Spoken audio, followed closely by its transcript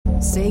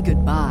Say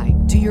goodbye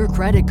to your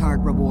credit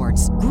card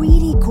rewards.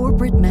 Greedy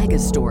corporate mega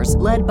stores,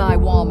 led by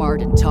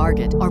Walmart and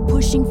Target, are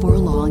pushing for a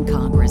law in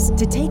Congress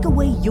to take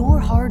away your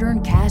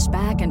hard-earned cash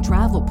back and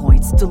travel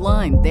points to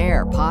line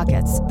their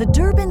pockets. The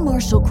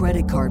Durbin-Marshall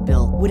credit card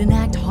bill would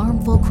enact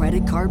harmful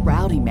credit card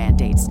routing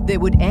mandates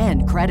that would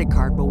end credit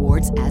card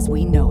rewards as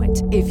we know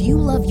it. If you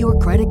love your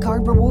credit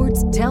card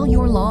rewards, tell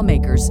your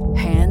lawmakers,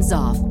 hands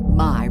off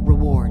my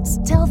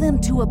rewards. Tell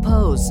them to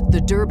oppose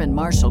the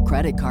Durbin-Marshall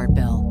credit card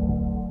bill.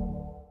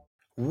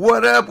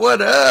 What up,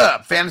 what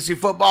up? Fantasy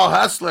Football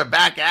Hustler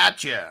back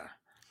at you.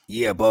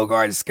 Yeah,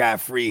 Bogart is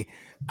scot-free.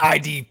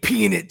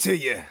 IDPing it to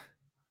you.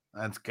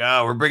 Let's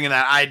go. We're bringing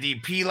that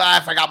IDP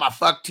life. I got my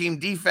fuck team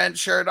defense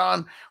shirt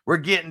on. We're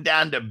getting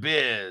down to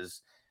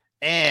biz.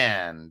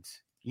 And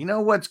you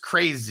know what's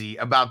crazy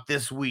about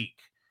this week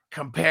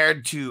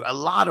compared to a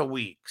lot of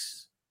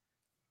weeks?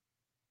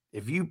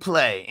 If you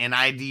play in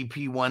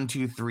IDP 1,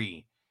 2,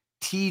 3,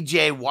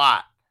 TJ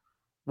Watt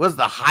was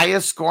the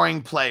highest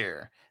scoring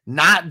player,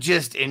 not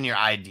just in your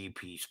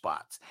IDP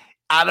spots.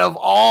 Out of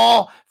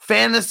all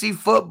fantasy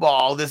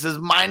football, this is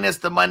minus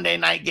the Monday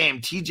night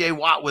game, TJ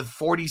Watt with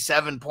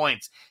 47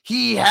 points.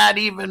 He had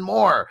even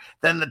more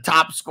than the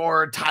top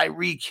scorer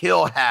Tyreek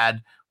Hill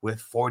had with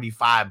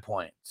 45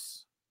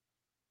 points.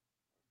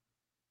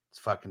 It's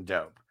fucking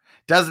dope.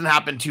 Doesn't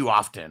happen too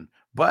often,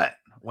 but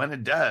when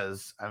it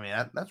does, I mean,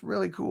 that's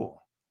really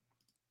cool.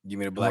 Give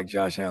me the black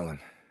Josh Allen.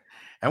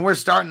 And we're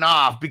starting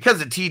off,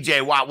 because of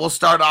TJ Watt, we'll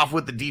start off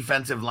with the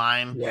defensive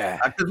line. Yeah.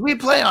 Because we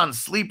play on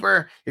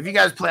Sleeper. If you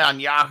guys play on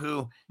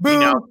Yahoo, you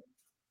know,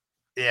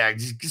 yeah,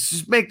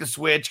 just make the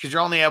switch because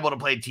you're only able to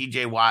play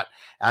TJ Watt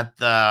at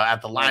the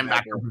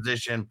linebacker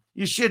position.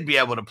 You should be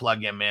able to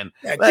plug him in.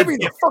 Yeah, give me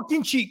the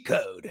fucking cheat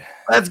code.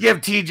 Let's give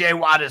TJ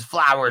Watt his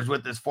flowers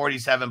with his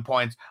 47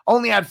 points.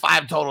 Only had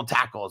 5 total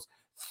tackles,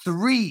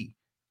 3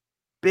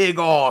 big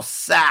ol'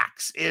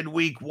 sacks in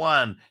week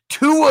 1.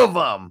 2 of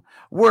them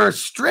were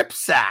strip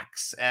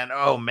sacks. And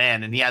oh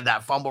man, and he had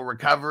that fumble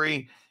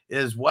recovery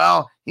as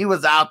well. He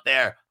was out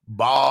there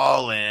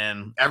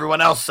balling.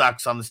 Everyone else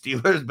sucks on the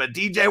Steelers, but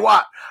TJ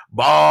Watt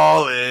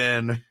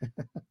balling.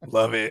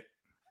 Love it.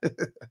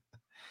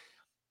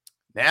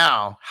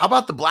 Now, how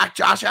about the black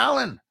Josh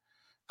Allen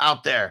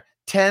out there?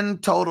 10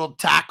 total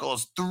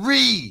tackles,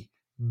 3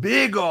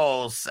 big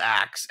ol'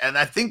 sacks. And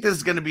I think this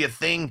is going to be a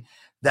thing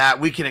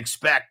that we can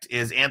expect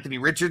is Anthony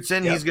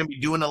Richardson. Yep. He's going to be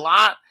doing a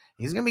lot.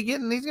 He's going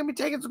to be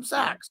taking some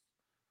sacks.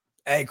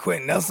 Hey,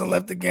 Quentin Nelson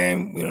left the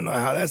game. We don't know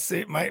how that's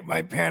it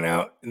might pan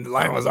out. And the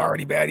line was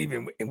already bad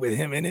even with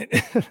him in it.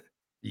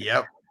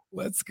 Yep.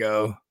 Let's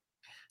go.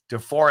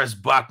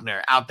 DeForest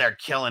Buckner out there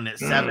killing it.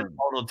 7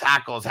 total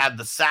tackles, had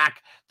the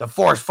sack, the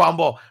forced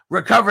fumble,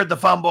 recovered the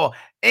fumble,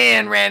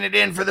 and ran it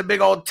in for the big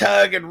old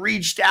tug and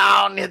reached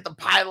out and hit the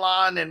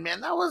pylon. And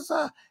man, that was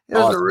awesome.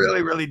 Was a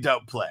really, really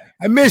dope play.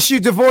 I miss you,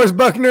 DeForest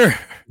Buckner.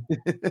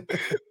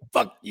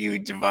 Fuck you,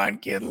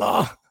 Javon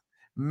Kinlaw.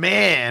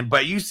 Man,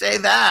 but you say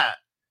that.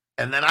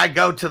 And then I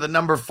go to the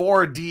number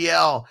 4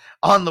 DL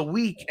on the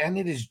week, and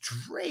it is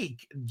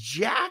Drake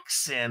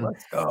Jackson.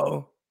 Let's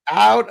go.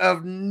 Out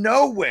of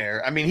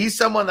nowhere. I mean, he's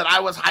someone that I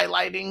was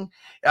highlighting,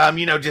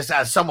 just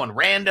as someone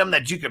random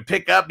that you could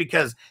pick up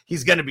because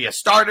he's going to be a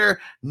starter.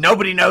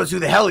 Nobody knows who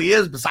the hell he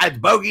is besides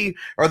Bogey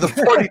or the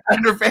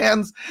 49er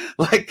fans.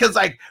 Because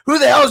who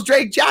the hell is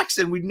Drake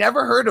Jackson? We've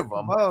never heard of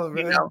him. Oh,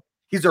 really?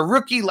 He's a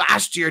rookie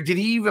last year. Did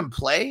he even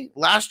play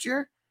last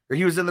year? Or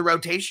he was in the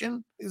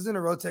rotation? He was in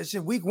the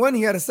rotation. Week 1,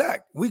 he had a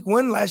sack. Week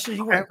 1 last year,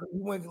 he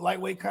went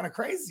lightweight kind of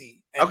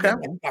crazy. And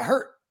he got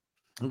hurt.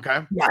 Okay.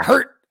 He got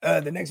hurt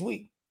the next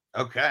week.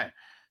 Okay.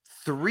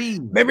 3.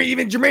 Remember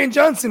even Jermaine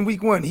Johnson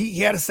week 1, he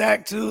had a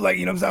sack too.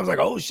 I was like,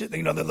 oh shit,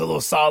 the little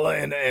Sala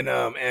and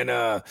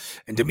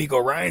D'Amico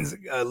Ryan's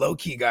low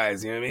key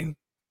guys. You know what I mean?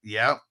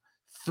 Yep.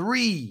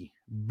 3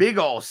 big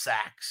old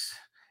sacks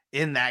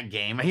in that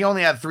game. He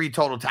only had 3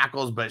 total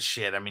tackles, but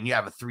shit, I mean, you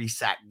have a 3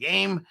 sack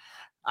game.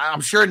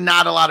 I'm sure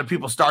not a lot of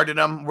people started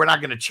him. We're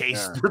not going to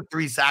chase the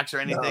 3 sacks or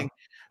anything,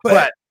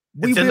 but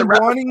we've been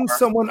wanting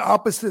someone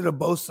opposite of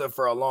Bosa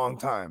for a long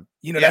time.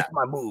 That's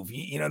my move.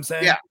 You know what I'm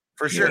saying? Yeah.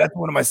 For sure. That's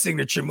one of my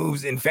signature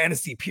moves in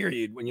fantasy,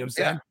 period. When you know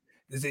what I'm saying?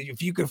 Is that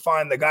if you can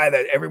find the guy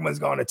that everyone's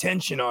got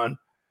attention on,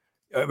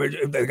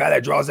 the guy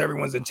that draws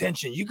everyone's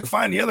attention, you can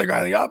find the other guy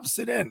on the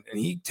opposite end. And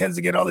he tends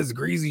to get all this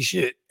greasy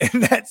shit.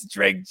 And that's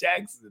Drake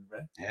Jackson,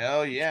 man.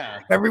 Hell yeah.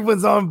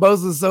 Everyone's on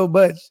Bosa so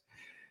much.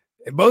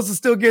 And Bosa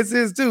still gets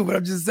his too, but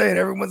I'm just saying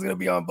everyone's going to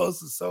be on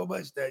Bosa so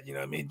much that, you know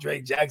what I mean?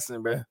 Drake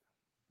Jackson, bro.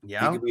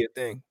 Yeah. He could be a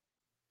thing.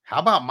 How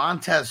about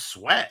Montez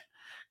Sweat?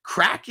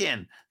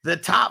 Cracking the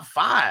top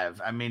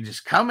 5. I mean,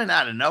 just coming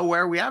out of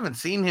nowhere. We haven't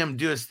seen him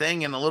do his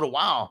thing in a little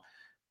while,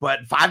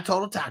 but 5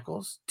 total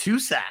tackles, 2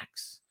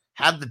 sacks,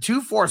 had the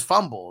 2 forced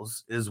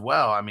fumbles as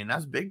well. I mean,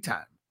 that's big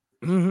time.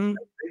 Mm-hmm.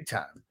 That's big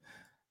time.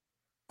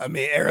 I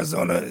mean,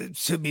 Arizona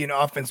should be an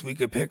offense we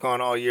could pick on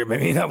all year.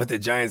 Maybe not with the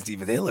Giants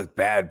defense. They look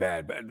bad.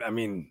 I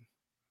mean,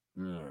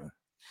 well,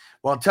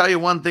 I'll tell you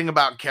one thing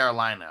about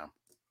Carolina.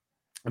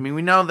 I mean,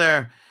 we know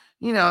they're,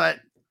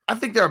 I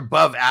think they're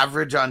above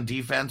average on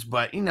defense,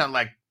 but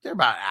they're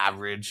about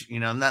average,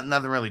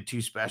 nothing really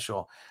too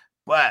special.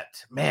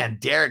 But man,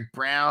 Derek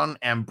Brown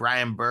and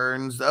Brian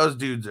Burns, those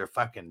dudes are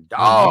fucking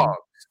dogs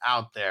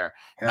out there.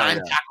 Hell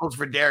 9 tackles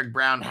for Derek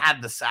Brown,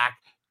 had the sack,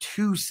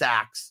 2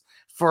 sacks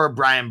for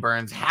Brian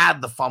Burns,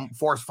 had the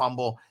forced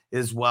fumble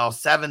as well,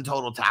 7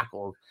 total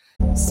tackles.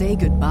 Say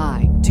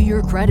goodbye to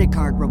your credit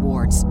card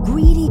rewards.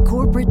 Greedy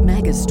corporate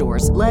mega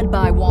stores, led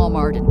by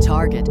Walmart and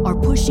Target, are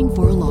pushing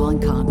for a law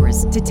in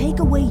Congress to take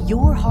away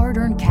your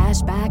hard-earned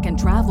cash back and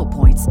travel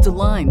points to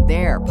line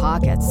their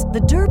pockets.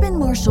 The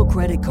Durbin-Marshall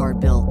credit card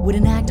bill would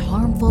enact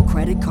harmful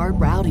credit card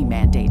routing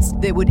mandates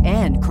that would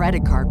end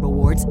credit card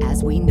rewards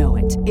as we know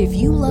it. If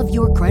you love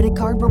your credit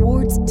card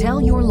rewards, tell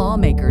your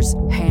lawmakers,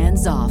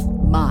 hands off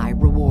my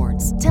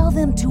rewards. Tell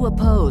them to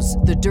oppose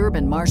the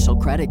Durbin-Marshall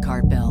credit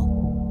card bill.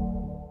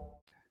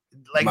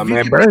 Like my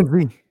man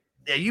Burnsy.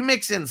 Yeah, you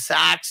mix in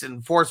sacks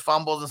and forced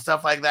fumbles and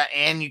stuff like that,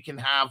 and you can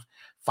have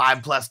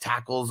 5+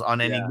 tackles on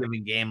any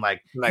given game.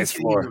 Like nice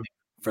floor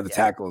for the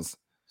tackles.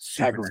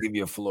 Tackles nice. give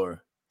you a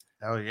floor.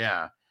 Oh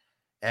yeah,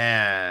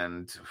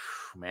 and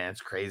man, it's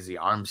crazy.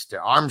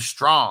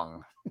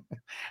 Armstrong,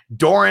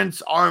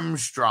 Dorrance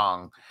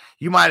Armstrong.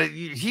 He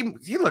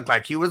looked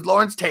like he was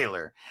Lawrence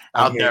Taylor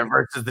out there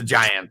versus the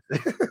Giants.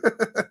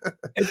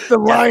 It's the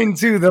line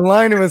too. The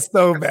line was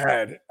so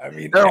bad. I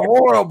mean, they're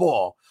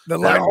horrible. The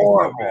line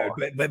was so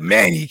bad, but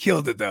man, he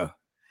killed it though.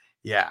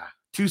 Yeah,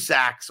 2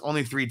 sacks,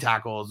 only 3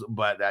 tackles,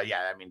 but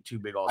 2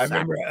 big old sacks. I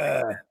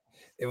remember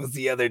it was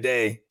the other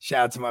day.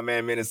 Shout out to my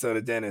man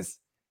Minnesota Dennis.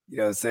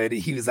 Said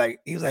he was like,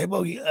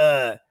 well,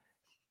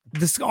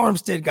 this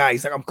Armstead guy,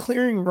 he's like, I'm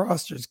clearing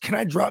rosters. Can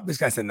I drop this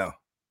guy? I said no.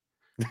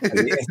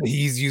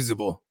 He's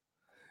usable.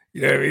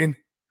 You know what I mean?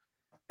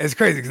 It's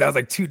crazy because that was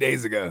like 2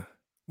 days ago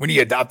when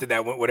he adopted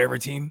that whatever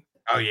team.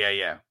 Oh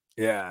yeah.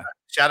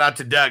 Shout out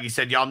to Doug. He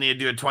said y'all need to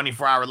do a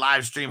 24-hour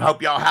live stream.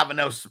 Hope y'all have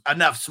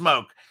enough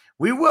smoke.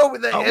 We will.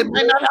 It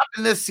might not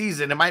happen this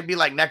season. It might be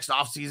like next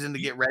off season to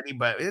get ready,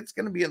 but it's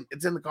in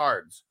the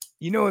cards.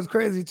 What's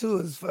crazy too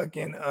is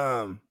fucking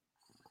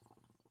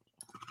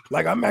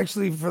like I'm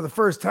actually for the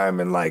first time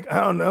in like I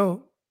don't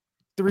know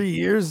 3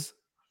 years.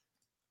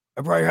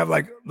 I probably have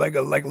like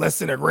less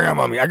than a gram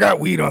on me. I got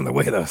weed on the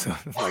way though, so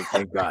like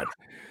thank God.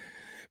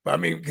 But I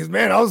mean, because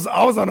man, I was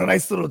on a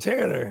nice little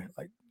tear there.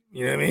 Like,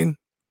 you know what I mean?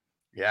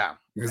 Yeah.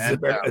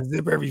 A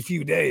zip every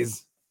few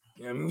days.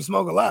 You know what I mean? We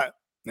smoke a lot.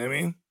 You know what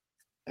I mean?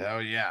 Oh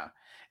yeah.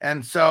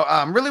 And so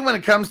really when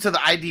it comes to the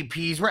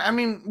IDPs,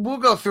 we'll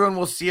go through and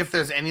we'll see if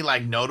there's any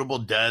like notable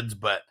duds,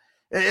 but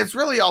it's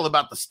really all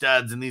about the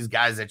studs and these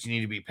guys that you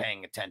need to be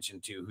paying attention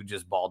to who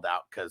just balled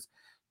out, because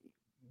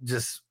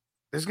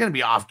there's going to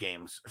be off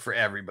games for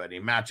everybody.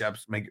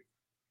 Matchups make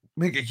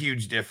a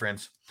huge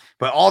difference.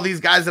 But all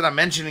these guys that I'm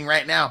mentioning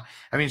right now,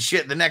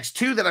 the next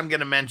 2 that I'm going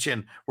to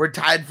mention were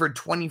tied for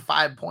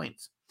 25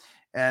 points.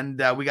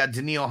 And we got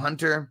Danielle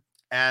Hunter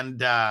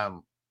and I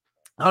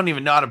don't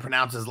even know how to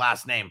pronounce his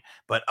last name,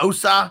 but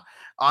Osa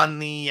on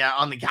the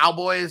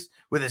Cowboys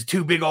with his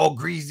 2 big old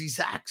greasy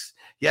sacks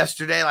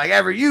yesterday. Like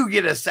you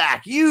get a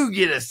sack, you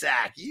get a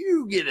sack,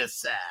 you get a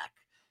sack.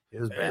 It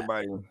was bad.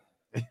 Everybody.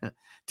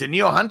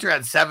 Danielle Hunter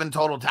had 7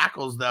 total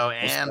tackles though,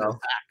 and a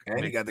sack.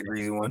 And he got the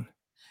greasy one.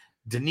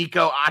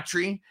 Danico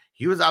Autry,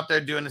 he was out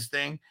there doing his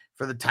thing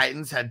for the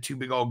Titans, had 2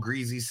 big old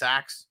greasy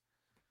sacks.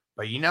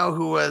 But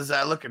who was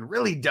looking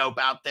really dope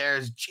out there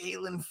is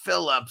Jalen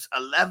Phillips,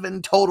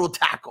 11 total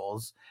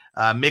tackles,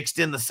 mixed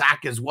in the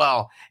sack as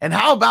well. And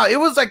how about it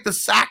was like the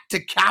sack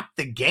to cap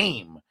the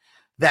game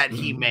that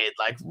he made,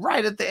 like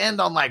right at the end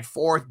on like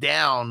 4th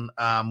down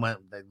when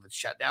they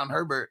shut down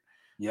Herbert.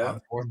 Yeah,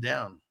 4th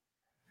down.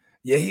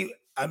 Yeah,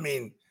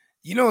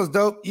 it's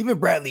dope. Even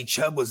Bradley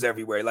Chubb was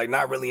everywhere, like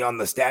not really on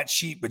the stat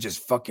sheet, but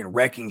just fucking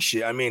wrecking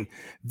shit.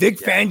 Vic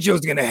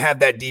Fangio's gonna have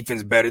that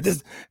defense better.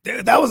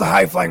 That was a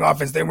high flying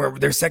offense.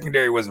 Their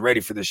secondary wasn't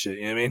ready for this shit.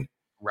 You know what I mean?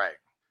 Right.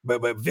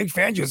 But Vic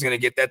Fangio's gonna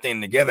get that thing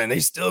together, and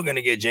they're still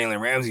gonna get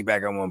Jalen Ramsey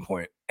back at one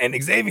point. And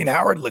Xavier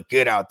Howard looked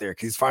good out there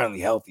because he's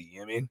finally healthy. You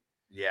know what I mean?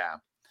 Yeah.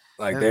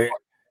 Like they're.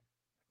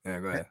 Yeah,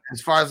 go ahead.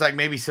 As far as like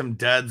maybe some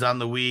duds on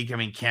the week,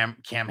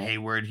 Cam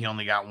Hayward, he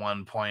only got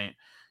 1 point.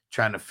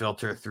 Trying to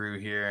filter through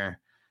here,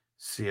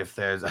 see if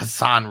there's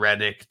Hassan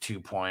Reddick, 2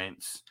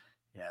 points.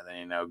 Yeah, they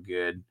ain't no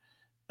good.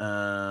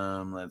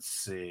 Let's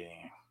see.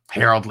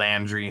 Harold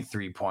Landry,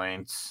 3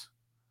 points.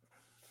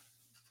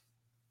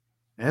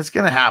 It's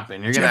gonna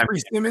happen. You're gonna have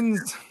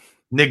Simmons,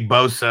 Nick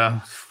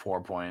Bosa,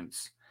 4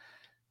 points.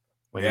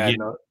 When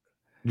you're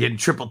getting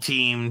triple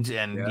teamed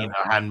and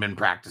hadn't been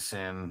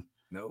practicing.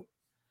 Nope.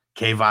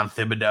 Kayvon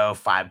Thibodeau,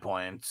 5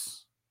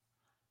 points.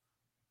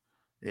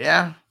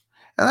 Yeah.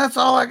 And that's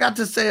all I got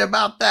to say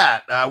about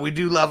that. We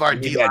do love our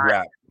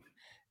D-line.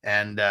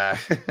 And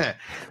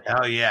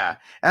hell yeah.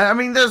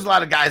 And there's a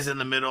lot of guys in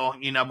the middle,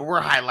 but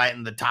we're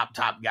highlighting the top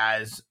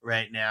guys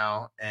right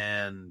now.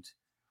 And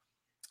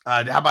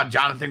how about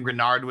Jonathan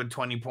Grenard with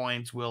 20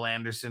 points, Will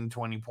Anderson,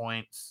 20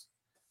 points.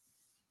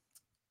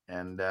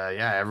 And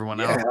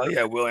everyone else. Hell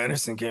yeah, Will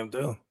Anderson came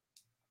through.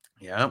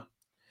 Yep.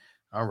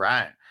 All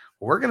right.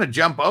 We're going to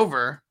jump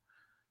over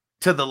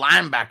to the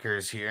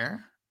linebackers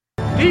here.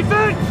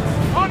 Defense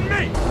on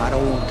me. I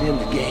don't want them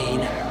to gain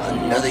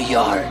another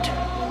yard.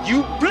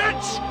 You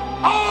blitz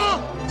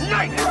all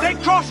night. If they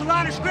cross the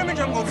line of scrimmage,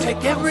 I'm going to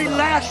take every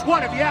last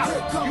one of you out.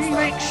 You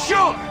make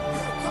sure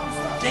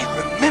they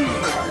remember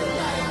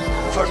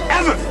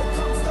forever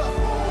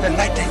the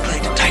night they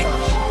played the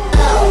Titans.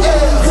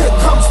 Here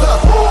comes the,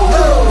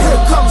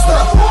 here comes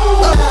the,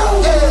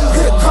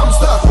 here comes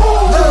the,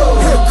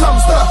 here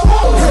comes the,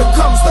 here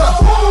comes the,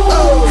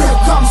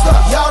 here comes the.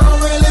 Y'all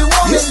don't really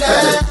want it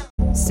now.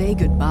 Say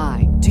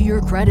goodbye to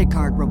your credit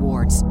card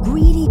rewards.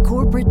 Greedy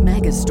corporate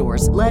mega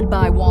stores, led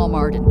by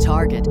Walmart and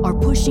Target, are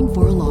pushing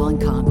for a law in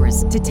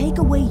Congress to take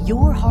away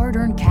your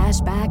hard-earned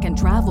cash back and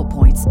travel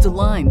points to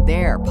line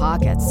their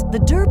pockets. The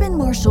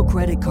Durbin-Marshall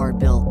credit card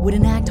bill would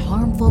enact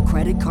harmful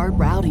credit card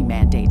routing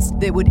mandates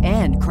that would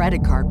end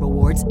credit card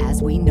rewards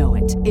as we know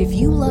it. If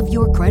you love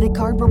your credit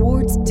card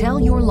rewards, tell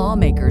your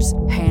lawmakers,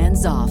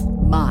 hands off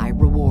my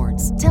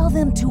rewards. Tell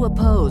them to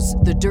oppose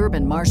the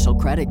Durbin-Marshall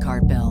credit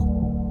card bill.